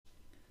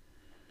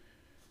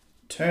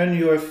Turn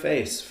your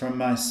face from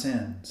my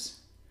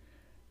sins,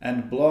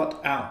 and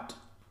blot out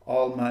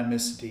all my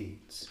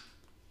misdeeds.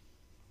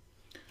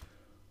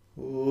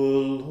 O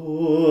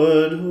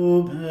Lord,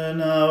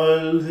 open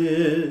our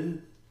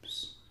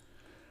lips,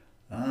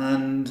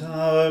 and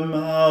our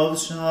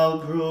mouths shall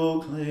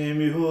proclaim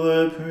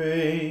your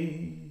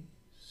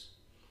praise.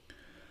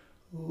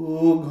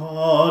 O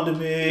God,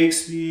 make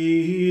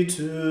speed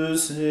to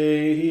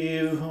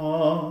save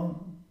us.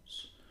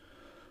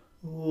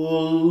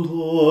 O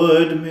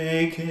Lord,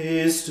 make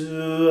haste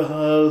to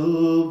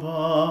help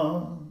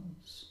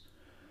us.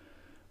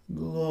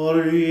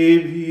 Glory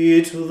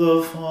be to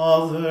the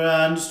Father,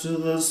 and to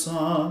the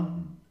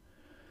Son,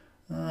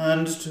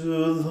 and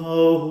to the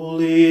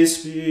Holy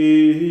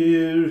Spirit,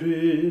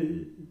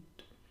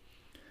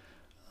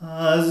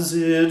 as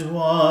it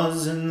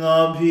was in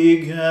the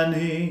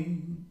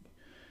beginning,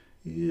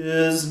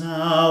 is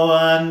now,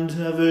 and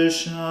ever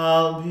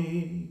shall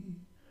be,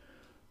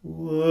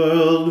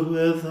 world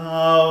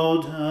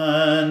without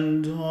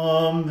end.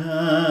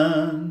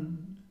 Amen.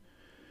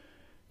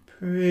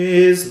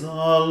 Praise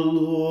the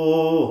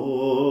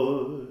Lord.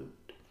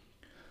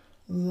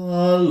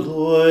 The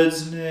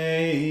Lord's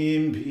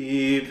name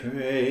be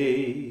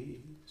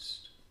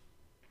praised.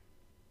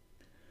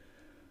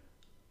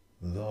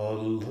 The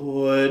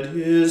Lord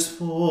is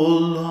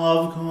full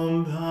of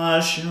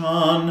compassion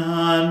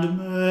and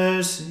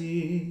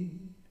mercy.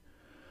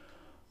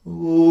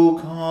 O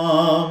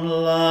come,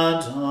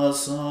 let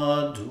us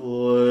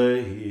adore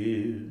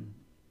him.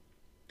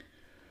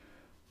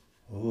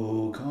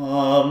 O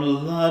come,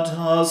 let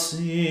us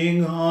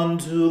sing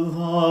unto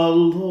the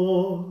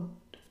Lord.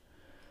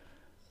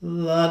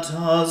 Let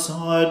us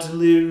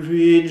heartily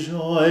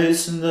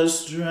rejoice in the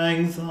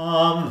strength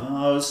of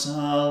our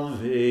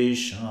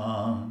salvation.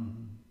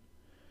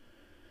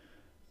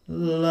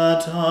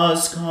 Let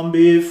us come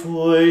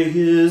before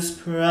his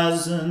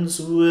presence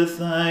with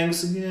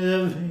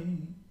thanksgiving,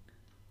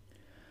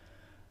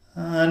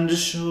 and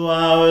show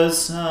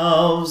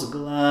ourselves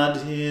glad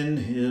in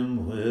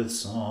him with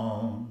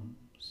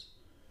songs.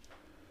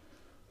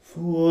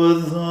 For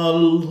the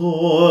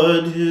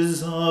Lord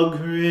is a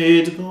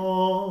great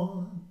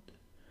God,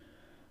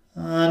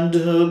 and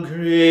a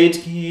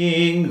great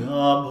King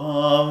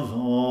above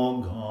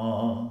all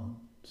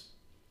gods.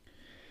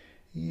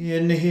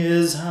 In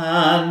his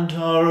hand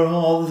are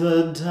all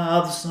the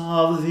depths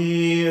of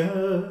the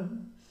earth,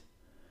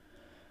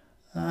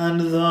 and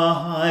the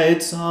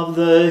heights of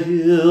the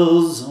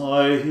hills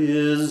are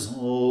his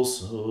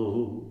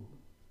also.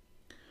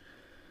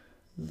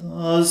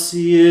 The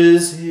sea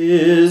is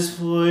his,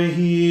 for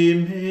he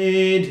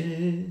made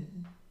it,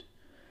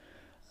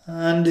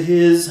 and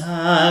his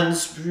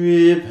hands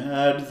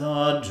prepared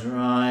the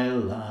dry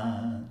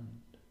land.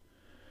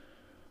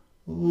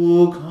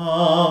 O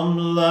come,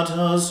 let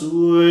us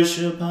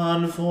worship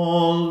and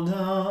fall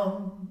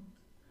down,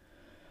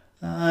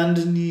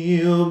 and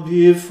kneel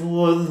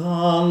before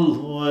the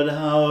Lord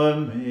our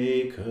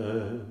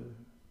Maker.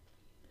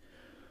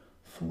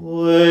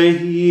 For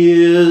he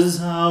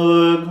is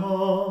our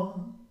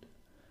God,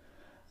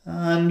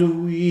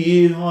 and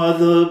we are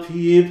the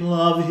people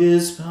of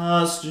his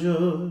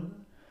pasture,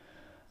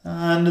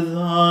 and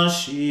the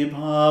sheep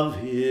of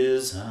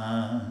his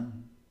hand.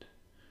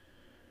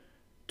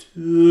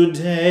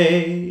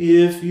 Today,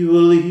 if you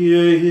will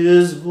hear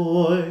his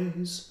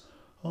voice,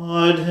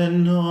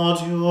 harden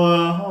not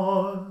your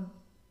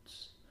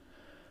hearts,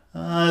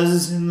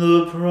 as in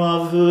the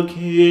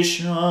provocation,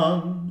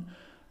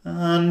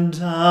 and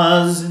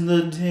as in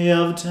the day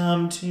of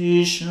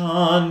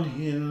temptation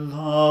in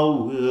the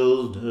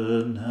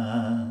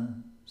wilderness,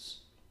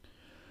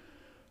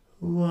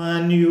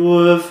 when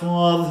your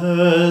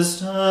fathers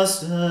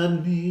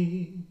tested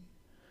me,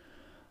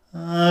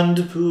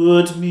 and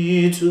put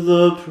me to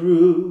the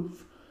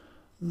proof,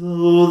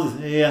 though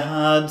they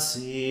had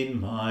seen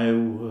my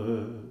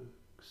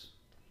works.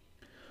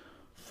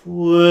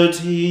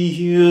 40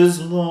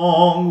 years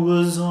long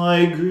was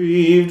I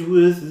grieved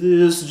with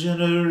this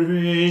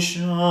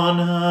generation,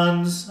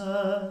 and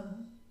said,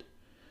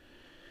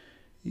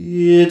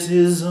 it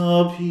is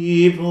a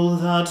people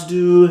that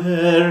do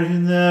err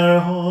in their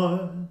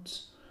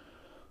hearts,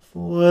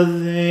 for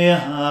they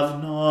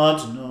have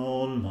not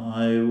known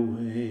my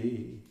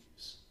ways.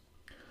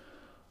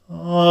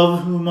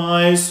 Of whom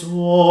I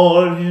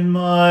swore in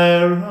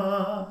my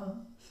wrath,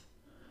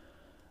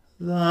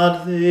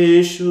 that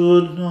they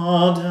should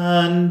not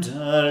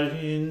enter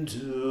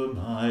into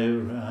my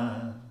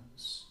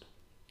rest.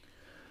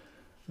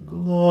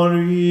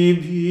 Glory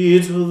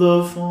be to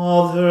the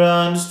Father,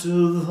 and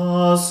to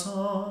the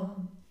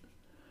Son,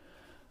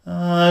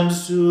 and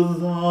to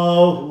the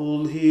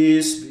Holy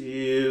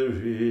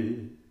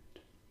Spirit,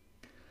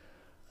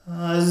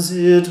 as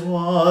it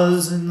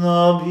was in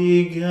the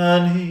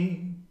beginning,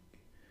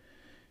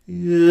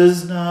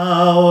 is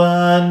now,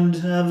 and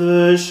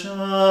ever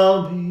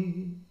shall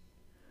be,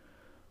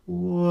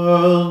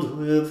 world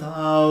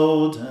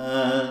without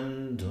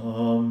end.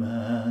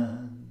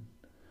 Amen.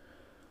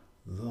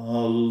 The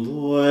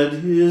Lord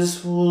is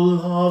full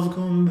of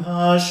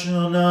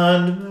compassion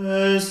and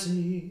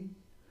mercy.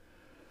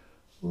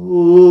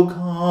 O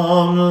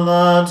come,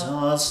 let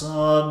us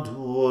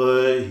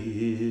adore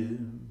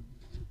him.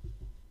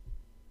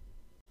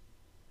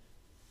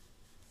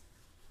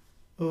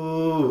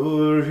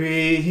 O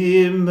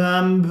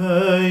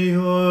remember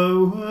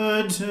your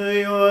word to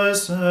your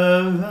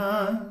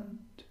servant,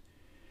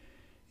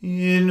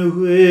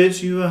 in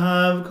which you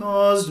have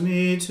caused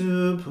me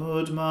to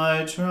put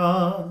my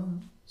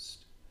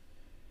trust.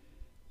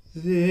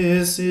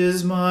 This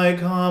is my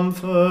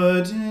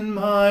comfort in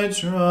my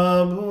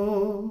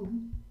trouble.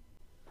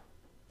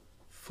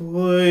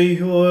 For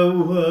your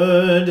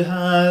word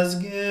has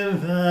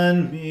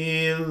given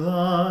me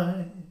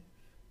life.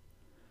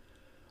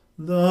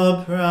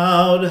 The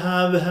proud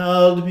have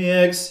held me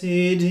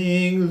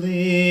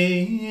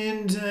exceedingly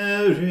in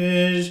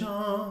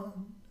derision.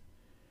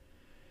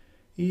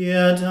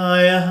 Yet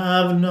I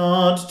have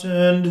not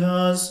turned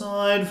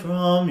aside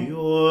from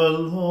your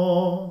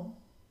law.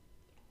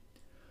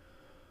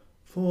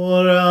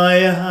 For I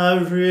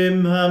have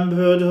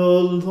remembered,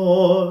 O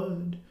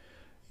Lord,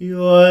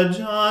 your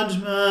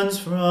judgments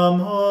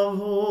from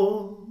of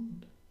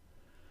old,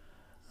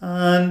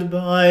 and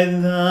by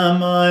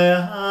them I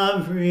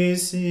have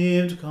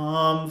received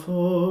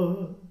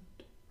comfort.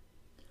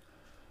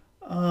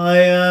 I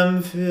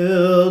am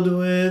filled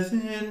with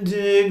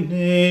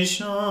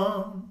indignation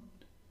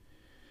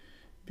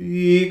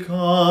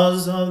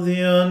because of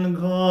the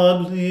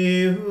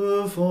ungodly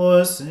who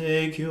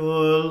forsake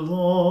your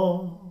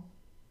law.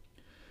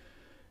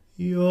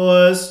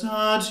 Your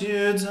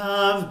statutes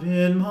have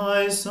been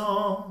my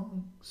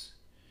songs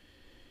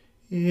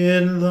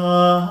in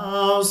the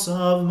house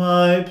of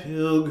my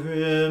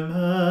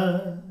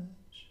pilgrimage.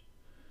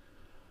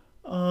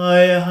 I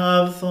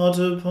have thought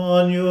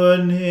upon your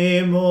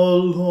name, O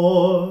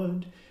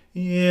Lord,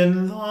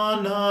 in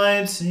the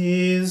night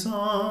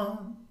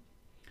season,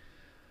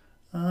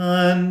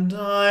 and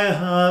I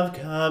have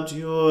kept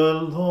your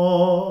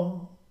law.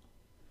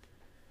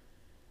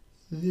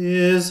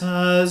 This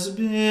has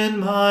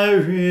been my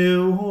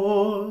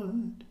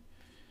reward,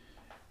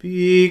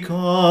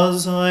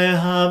 because I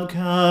have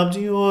kept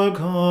your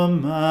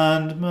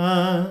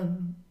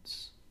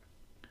commandments.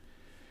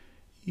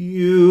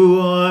 You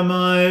are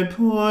my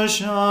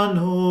portion,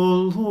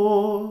 O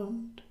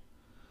Lord.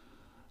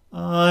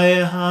 I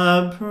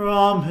have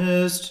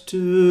promised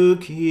to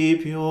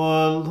keep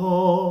your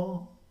law.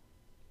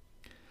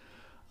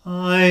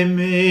 I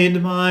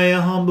made my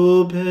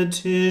humble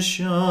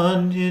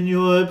petition in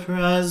your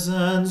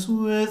presence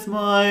with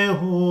my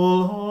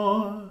whole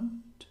heart.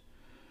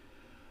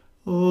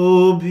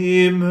 O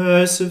be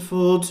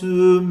merciful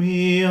to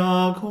me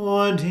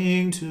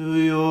according to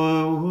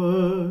your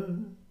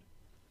word.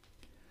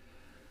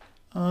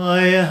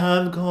 I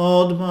have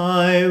called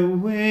my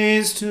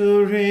ways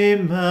to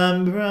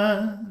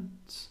remembrance,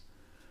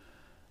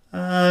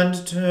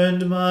 and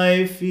turned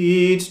my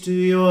feet to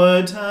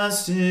your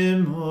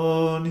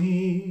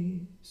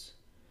testimonies.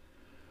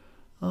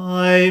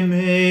 I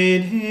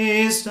made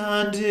haste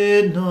and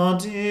did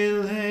not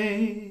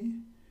delay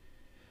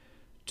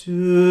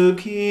to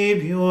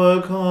keep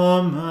your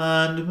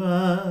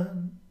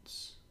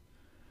commandments.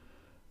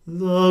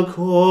 The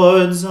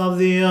cords of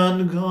the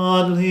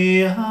ungodly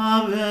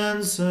have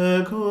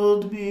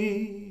encircled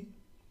me,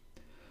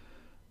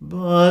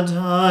 but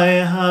I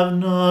have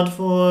not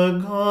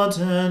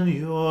forgotten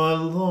your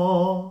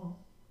law.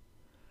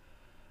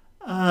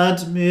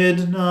 At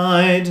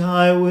midnight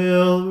I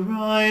will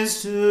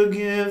rise to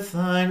give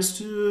thanks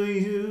to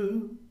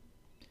you,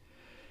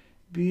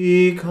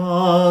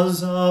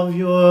 because of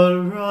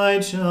your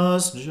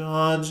righteous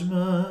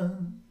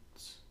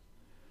judgments.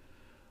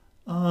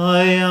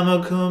 I am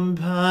a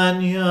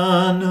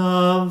companion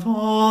of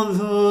all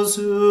those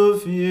who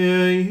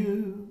fear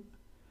you,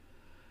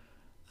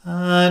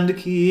 and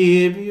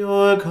keep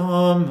your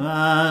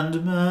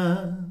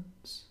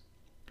commandments.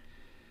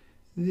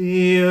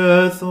 The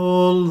earth,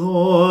 O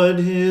Lord,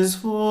 is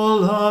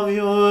full of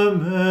your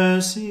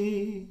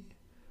mercy.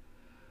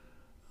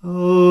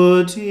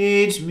 O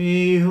teach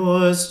me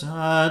your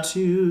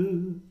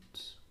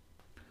statutes.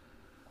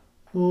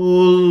 O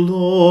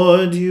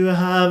Lord, you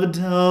have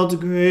dealt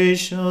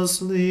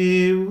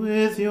graciously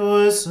with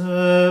your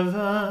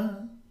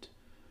servant,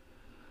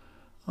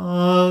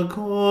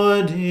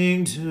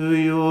 according to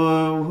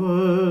your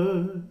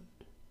word.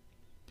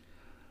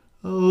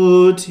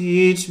 O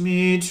teach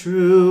me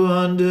true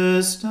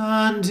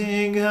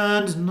understanding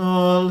and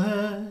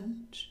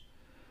knowledge,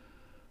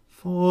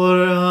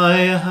 for I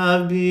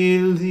have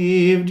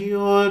believed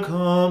your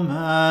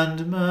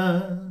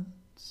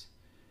commandments.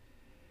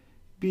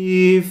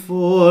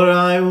 Before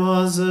I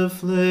was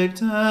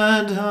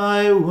afflicted,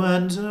 I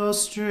went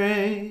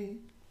astray,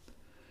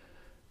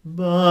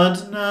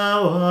 but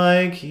now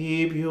I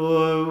keep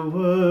your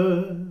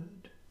word.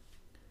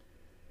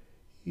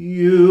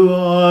 You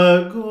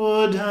are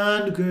good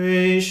and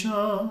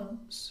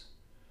gracious.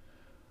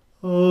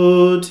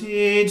 O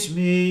teach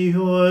me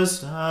your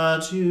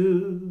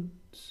statutes.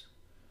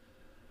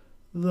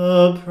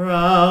 The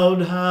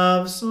proud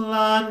have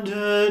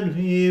slandered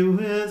me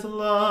with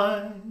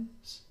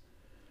lies,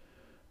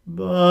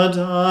 But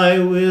I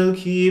will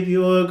keep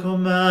your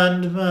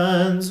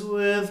commandments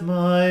with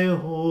my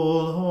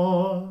whole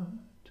heart.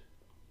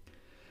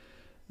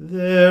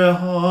 Their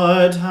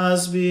heart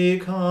has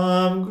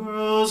become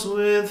gross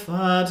with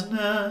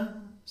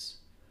fatness,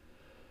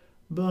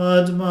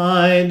 but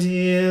my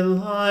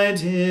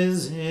delight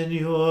is in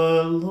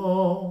your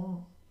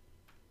law.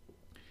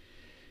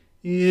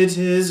 It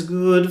is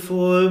good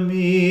for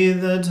me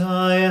that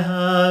I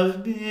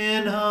have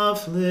been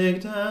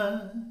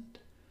afflicted,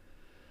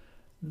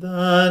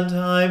 that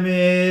I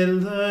may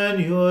learn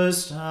your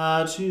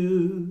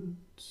statutes.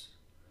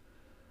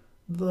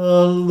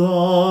 The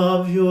law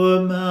of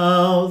your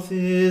mouth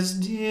is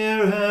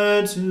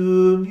dearer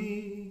to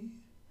me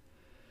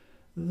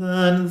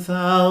than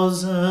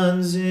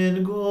thousands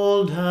in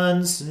gold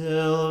and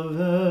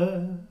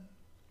silver.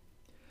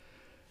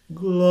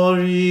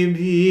 Glory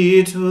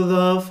be to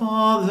the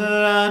Father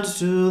and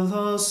to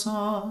the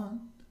Son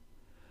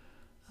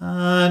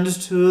and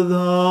to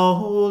the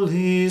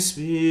Holy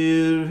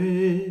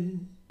Spirit,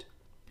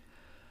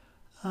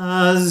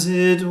 as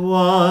it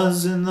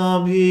was in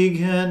the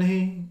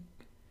beginning,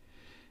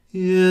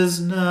 is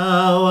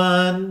now,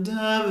 and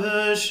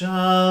ever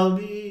shall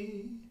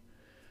be,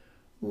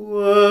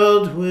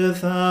 world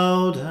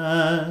without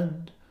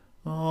end.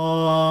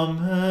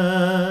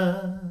 Amen.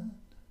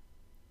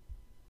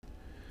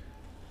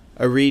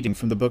 A reading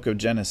from the book of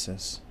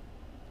Genesis.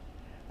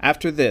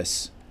 After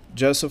this,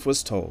 Joseph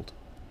was told,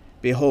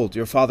 "Behold,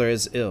 your father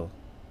is ill."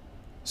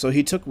 So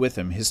he took with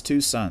him his 2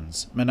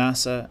 sons,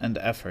 Manasseh and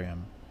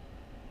Ephraim.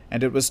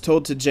 And it was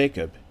told to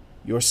Jacob,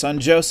 "Your son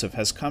Joseph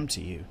has come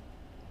to you."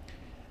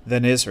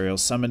 Then Israel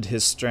summoned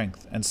his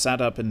strength and sat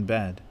up in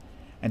bed.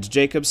 And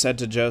Jacob said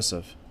to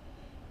Joseph,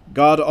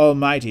 "God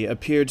Almighty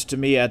appeared to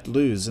me at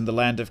Luz in the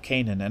land of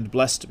Canaan, and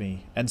blessed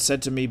me, and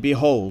said to me,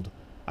 Behold,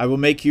 I will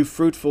make you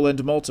fruitful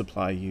and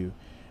multiply you,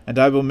 and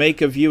I will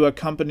make of you a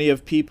company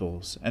of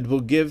peoples, and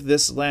will give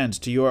this land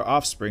to your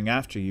offspring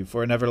after you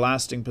for an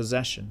everlasting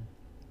possession.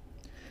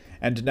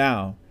 And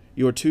now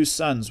your 2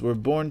 sons were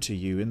born to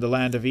you in the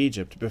land of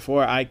Egypt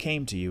before I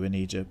came to you in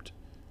Egypt.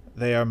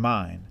 They are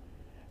mine.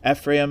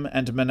 Ephraim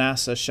and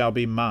Manasseh shall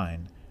be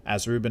mine,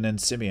 as Reuben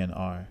and Simeon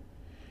are.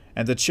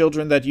 And the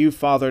children that you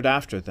fathered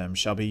after them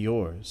shall be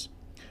yours.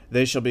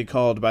 They shall be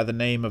called by the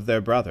name of their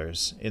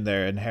brothers in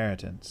their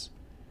inheritance.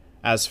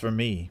 As for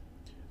me,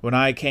 when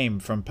I came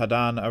from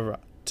Padan Aram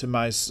to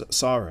my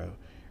sorrow,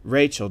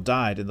 Rachel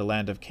died in the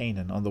land of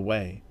Canaan on the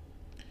way,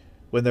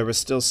 when there was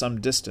still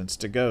some distance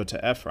to go to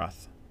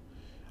Ephrath.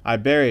 I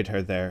buried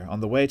her there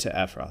on the way to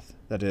Ephrath,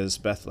 that is,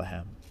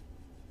 Bethlehem.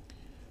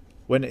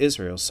 When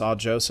Israel saw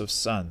Joseph's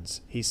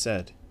sons, he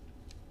said,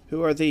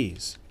 Who are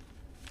these?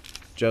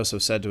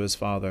 Joseph said to his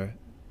father,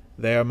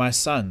 They are my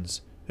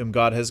sons, whom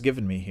God has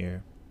given me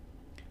here.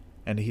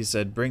 And he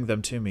said, Bring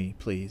them to me,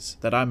 please,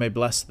 that I may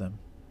bless them.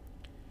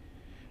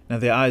 Now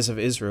the eyes of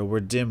Israel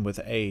were dim with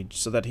age,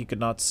 so that he could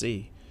not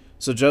see.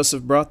 So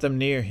Joseph brought them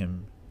near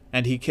him,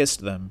 and he kissed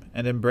them,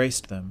 and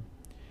embraced them.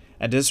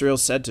 And Israel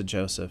said to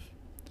Joseph,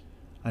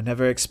 I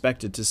never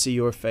expected to see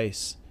your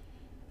face,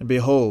 and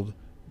behold,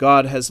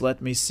 God has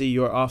let me see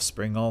your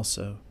offspring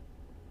also.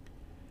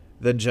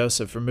 Then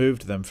Joseph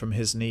removed them from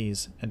his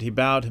knees, and he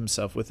bowed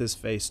himself with his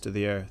face to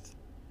the earth.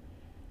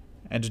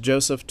 And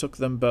Joseph took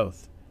them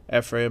both,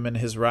 Ephraim in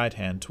his right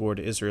hand toward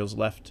Israel's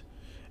left,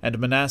 and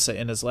Manasseh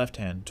in his left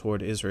hand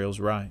toward Israel's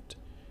right,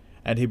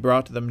 and he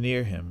brought them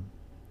near him.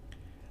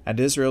 And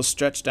Israel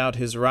stretched out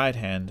his right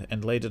hand,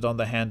 and laid it on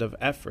the hand of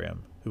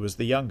Ephraim, who was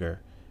the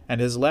younger,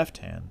 and his left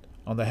hand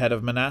on the head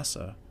of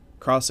Manasseh,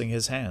 crossing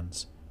his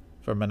hands,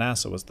 for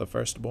Manasseh was the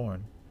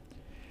firstborn.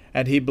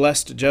 And he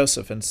blessed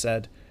Joseph and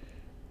said,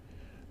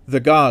 The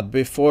God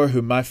before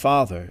whom my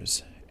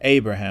fathers,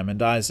 Abraham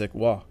and Isaac,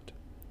 walked,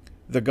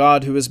 the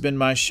God who has been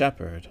my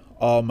shepherd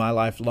all my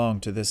life long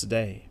to this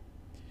day,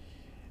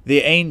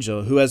 the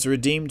angel who has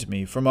redeemed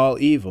me from all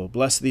evil,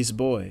 bless these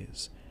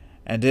boys,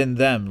 and in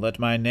them let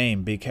my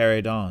name be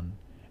carried on,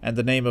 and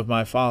the name of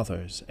my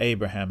fathers,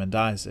 Abraham and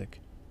Isaac,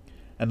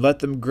 and let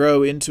them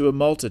grow into a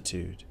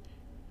multitude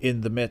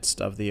in the midst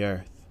of the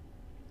earth.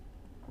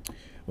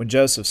 When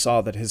Joseph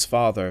saw that his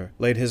father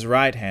laid his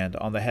right hand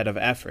on the head of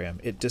Ephraim,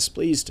 it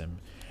displeased him,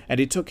 and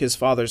he took his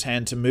father's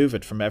hand to move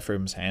it from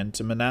Ephraim's hand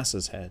to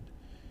Manasseh's head.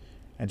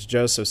 And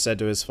Joseph said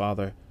to his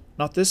father,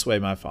 Not this way,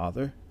 my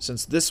father,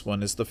 since this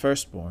one is the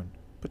firstborn.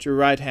 Put your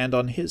right hand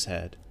on his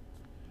head.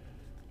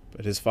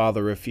 But his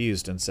father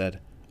refused and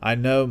said, I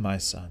know, my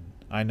son,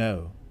 I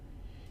know.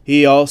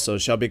 He also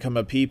shall become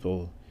a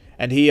people,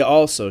 and he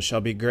also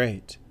shall be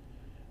great.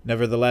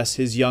 Nevertheless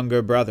his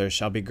younger brother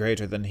shall be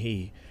greater than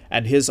he,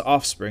 and his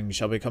offspring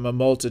shall become a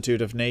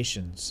multitude of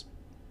nations.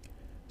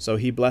 So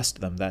he blessed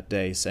them that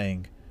day,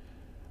 saying,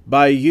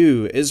 By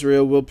you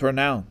Israel will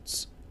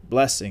pronounce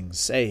blessing,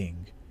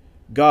 saying,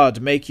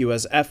 God make you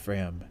as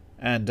Ephraim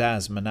and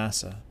as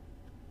Manasseh.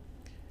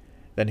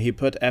 Then he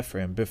put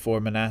Ephraim before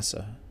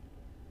Manasseh.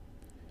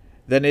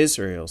 Then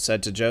Israel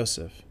said to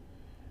Joseph,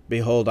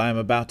 Behold, I am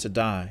about to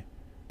die,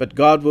 but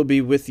God will be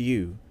with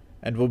you,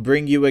 and will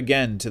bring you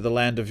again to the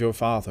land of your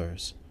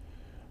fathers.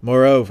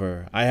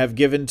 Moreover, I have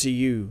given to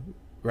you,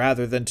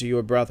 rather than to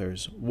your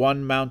brothers,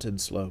 one mountain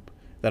slope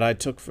that I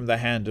took from the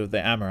hand of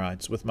the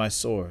Amorites with my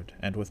sword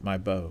and with my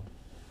bow.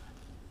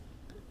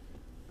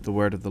 The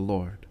word of the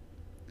Lord.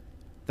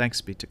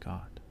 Thanks be to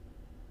God.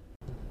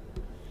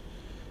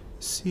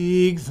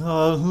 Seek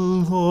the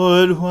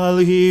Lord while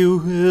he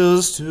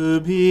wills to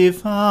be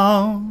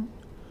found.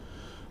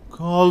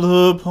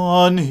 Call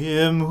upon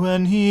him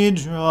when he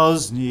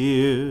draws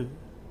near.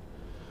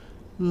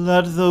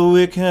 Let the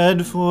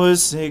wicked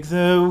forsake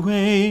their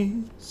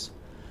ways,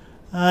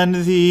 and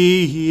the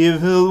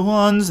evil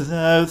ones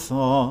their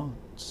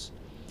thoughts.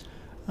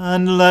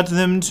 And let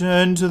them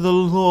turn to the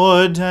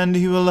Lord, and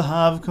he will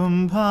have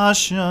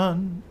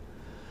compassion,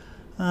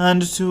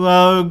 and to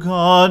our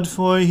God,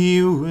 for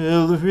he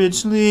will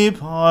richly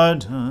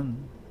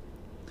pardon.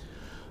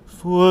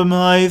 For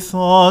my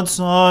thoughts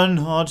are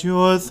not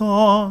your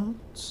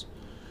thoughts,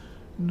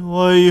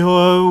 nor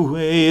your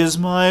ways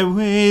my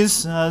ways,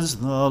 says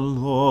the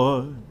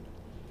Lord.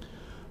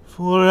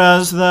 For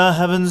as the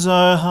heavens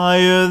are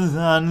higher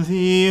than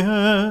the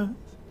earth,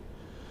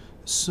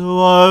 so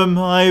are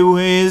my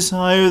ways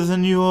higher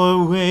than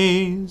your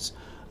ways,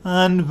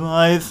 and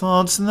my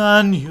thoughts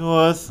than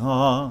your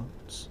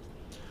thoughts.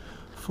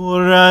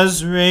 For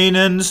as rain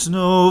and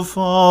snow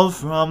fall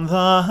from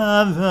the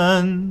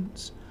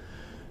heavens,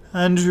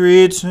 and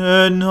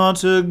return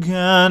not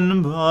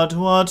again, but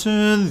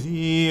water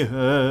the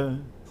earth,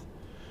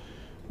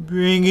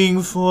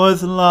 bringing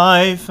forth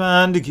life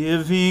and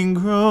giving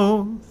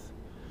growth,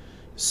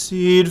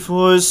 seed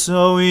for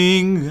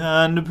sowing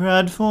and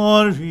bread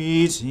for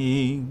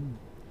eating,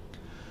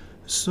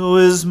 so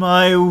is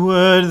my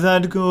word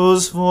that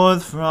goes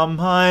forth from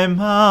my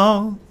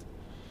mouth.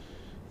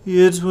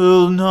 It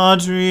will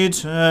not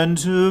return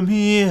to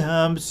me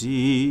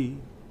empty,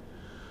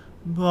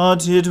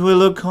 but it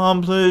will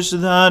accomplish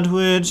that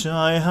which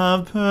I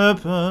have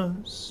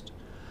purposed,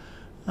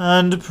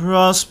 and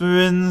prosper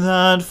in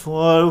that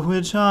for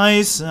which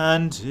I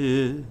sent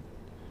it.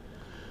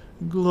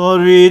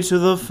 Glory to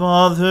the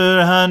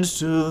Father, and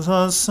to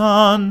the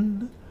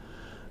Son,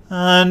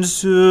 and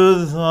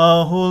to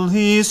the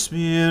Holy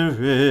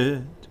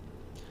Spirit,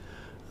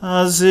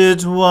 as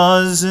it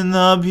was in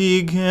the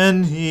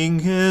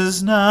beginning,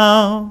 is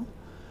now,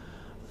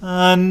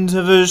 and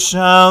ever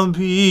shall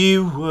be,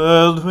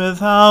 world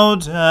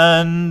without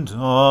end.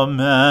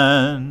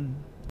 Amen.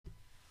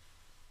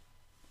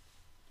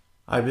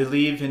 I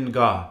believe in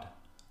God,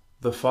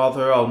 the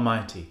Father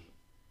Almighty,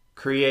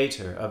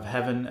 Creator of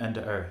heaven and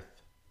earth.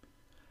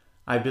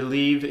 I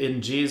believe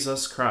in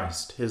Jesus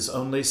Christ, his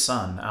only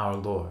Son, our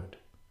Lord.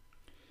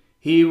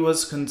 He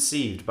was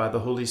conceived by the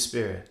Holy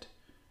Spirit,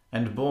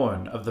 and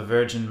born of the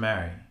Virgin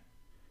Mary.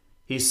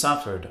 He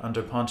suffered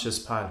under Pontius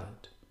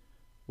Pilate,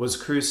 was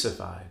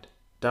crucified,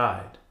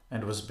 died,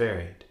 and was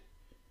buried.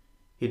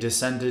 He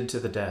descended to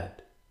the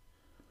dead.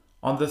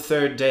 On the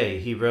third day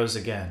he rose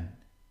again.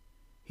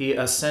 He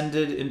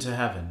ascended into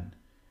heaven,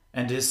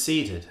 and is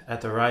seated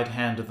at the right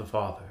hand of the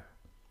Father.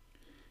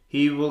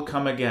 He will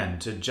come again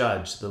to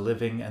judge the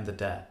living and the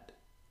dead.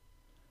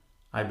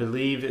 I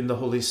believe in the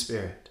Holy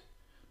Spirit,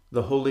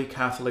 the Holy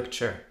Catholic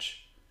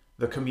Church,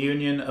 the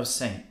communion of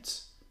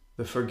saints,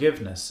 the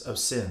forgiveness of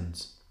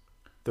sins,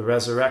 the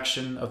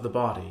resurrection of the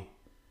body,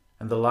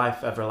 and the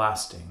life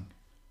everlasting.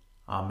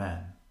 Amen.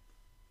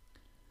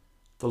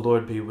 The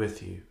Lord be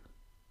with you.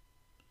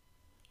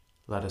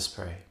 Let us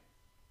pray.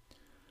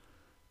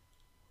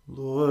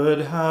 Lord,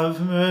 have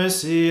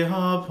mercy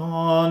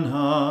upon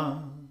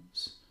us.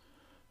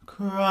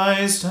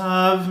 Christ,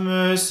 have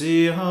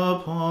mercy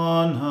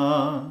upon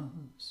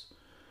us.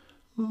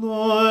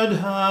 Lord,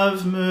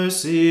 have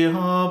mercy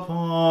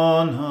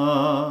upon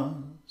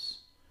us.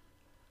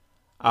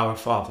 Our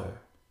Father,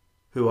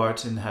 who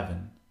art in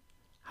heaven,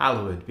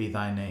 hallowed be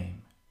thy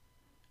name.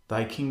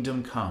 Thy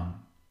kingdom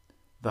come,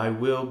 thy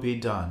will be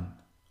done,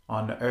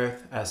 on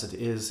earth as it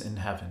is in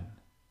heaven.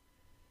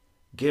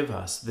 Give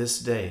us this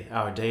day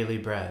our daily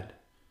bread,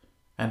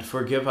 and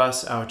forgive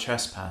us our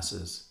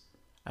trespasses,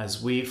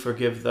 as we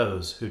forgive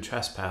those who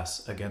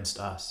trespass against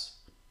us.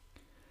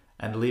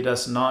 And lead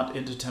us not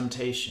into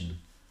temptation,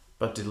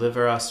 but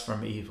deliver us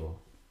from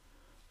evil.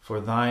 For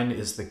thine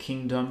is the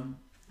kingdom,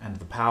 and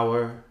the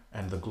power,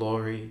 and the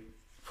glory,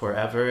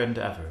 forever and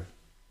ever.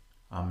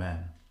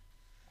 Amen.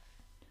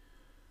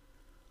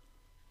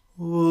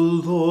 O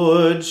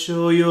Lord,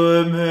 show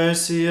your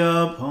mercy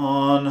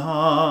upon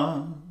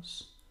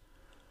us,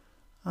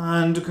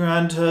 and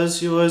grant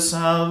us your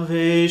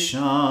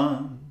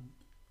salvation.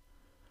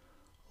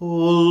 O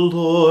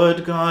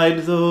Lord,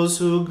 guide those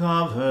who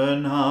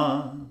govern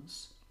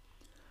us,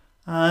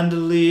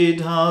 and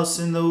lead us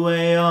in the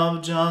way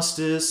of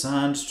justice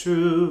and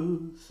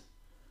truth.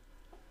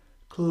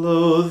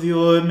 Clothe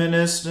your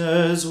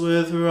ministers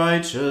with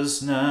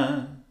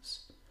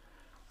righteousness,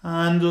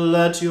 and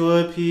let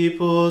your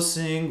people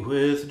sing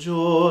with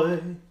joy.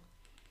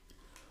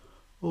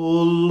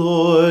 O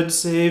Lord,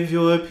 save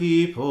your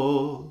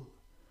people,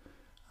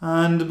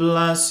 and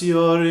bless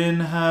your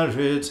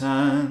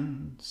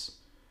inheritance.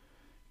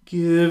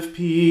 Give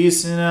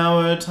peace in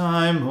our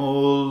time,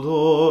 O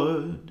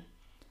Lord,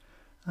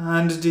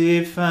 and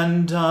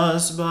defend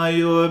us by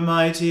your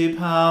mighty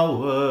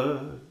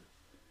power.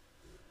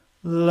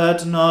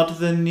 Let not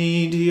the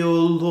needy, O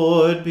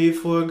Lord, be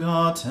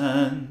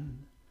forgotten,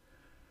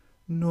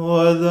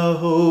 nor the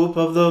hope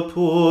of the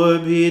poor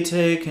be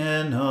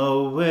taken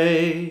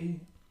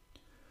away.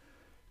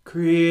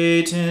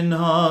 Create in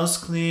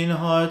us clean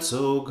hearts,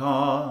 O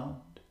God,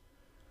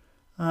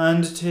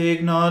 and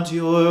take not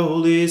your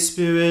Holy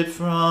Spirit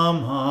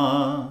from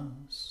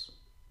us.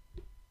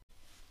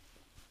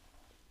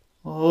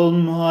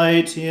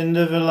 Almighty and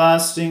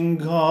everlasting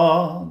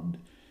God,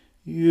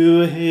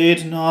 you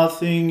hate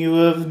nothing you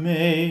have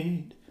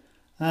made,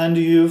 and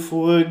you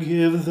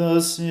forgive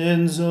the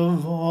sins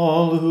of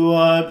all who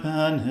are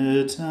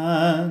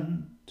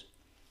penitent.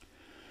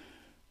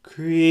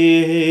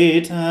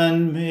 Create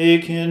and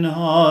make in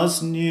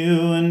us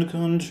new and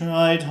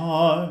contrite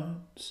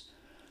hearts,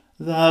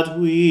 that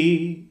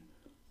we,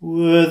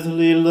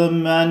 worthily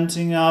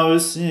lamenting our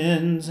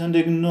sins and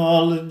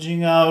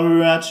acknowledging our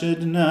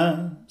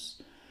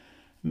wretchedness,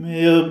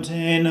 may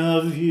obtain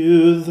of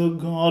you, the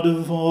God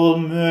of all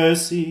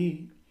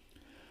mercy,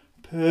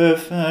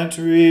 perfect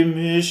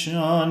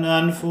remission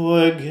and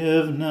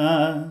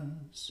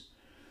forgiveness.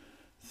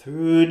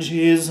 Through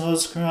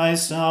Jesus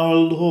Christ our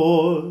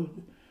Lord,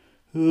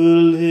 who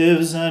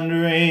lives and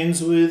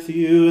reigns with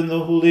you in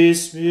the Holy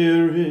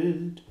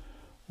Spirit,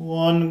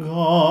 one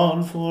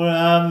God,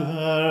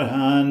 forever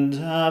and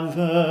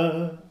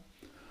ever.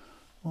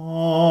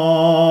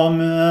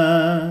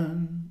 Amen.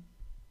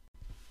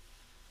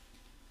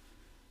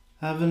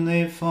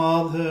 Heavenly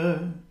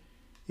Father,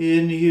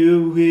 in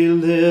you we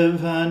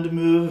live and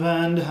move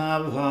and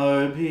have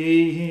our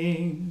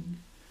being.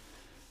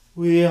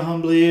 We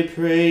humbly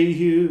pray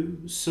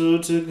you so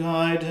to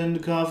guide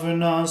and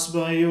govern us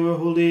by your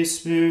Holy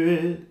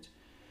Spirit,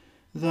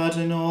 that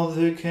in all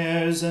the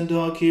cares and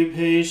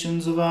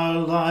occupations of our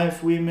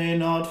life we may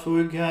not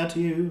forget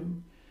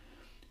you,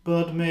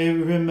 but may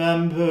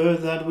remember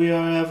that we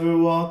are ever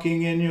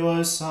walking in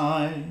your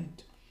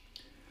sight.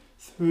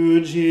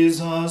 Through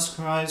Jesus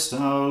Christ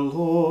our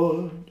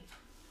Lord.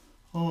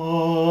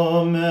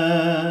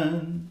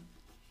 Amen.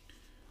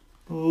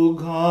 O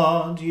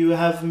God, you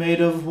have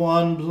made of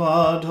one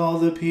blood all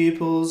the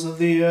peoples of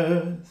the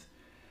earth,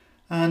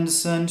 and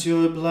sent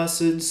your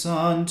blessed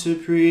Son to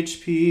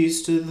preach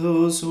peace to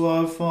those who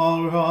are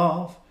far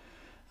off,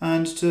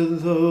 and to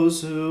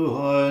those who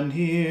are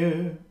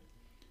near.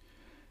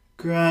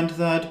 Grant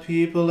that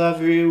people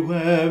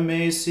everywhere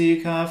may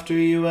seek after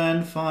you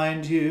and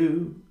find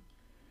you.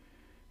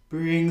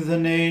 Bring the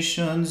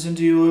nations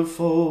into your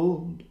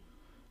fold.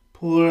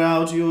 Pour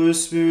out your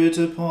Spirit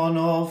upon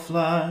all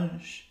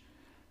flesh,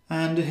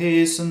 and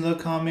hasten the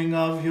coming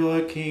of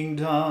your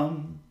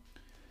kingdom.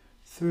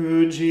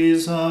 Through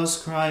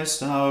Jesus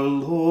Christ our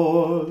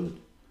Lord.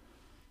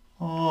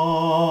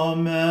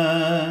 Amen.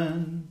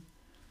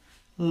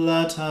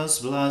 Let us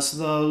bless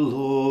the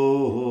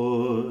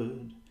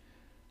Lord.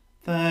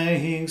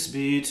 Thanks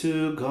be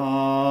to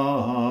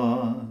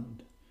God.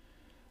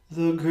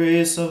 The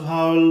grace of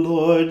our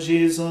Lord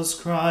Jesus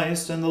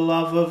Christ, and the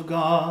love of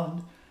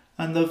God,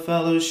 and the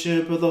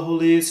fellowship of the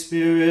Holy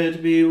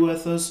Spirit be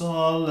with us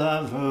all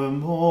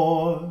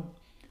evermore.